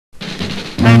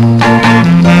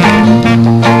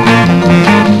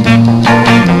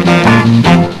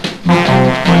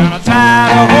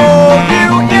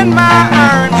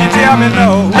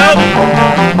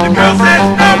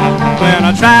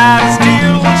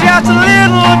just a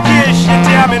little kiss, you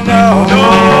tell me no. No.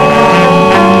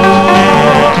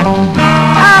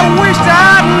 I wish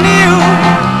I knew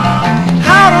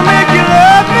how to make you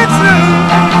love me too,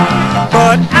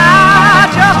 but I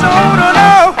just don't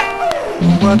know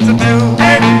what to do.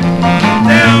 Baby,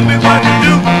 tell me what to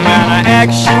do. When I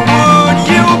asked you, would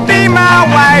you be my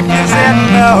wife, you said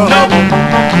no. No.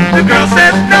 The girl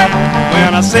said no.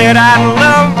 When I said I'd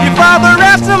love you for the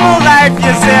rest of my life,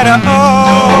 you said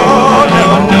oh, no,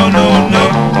 no, no.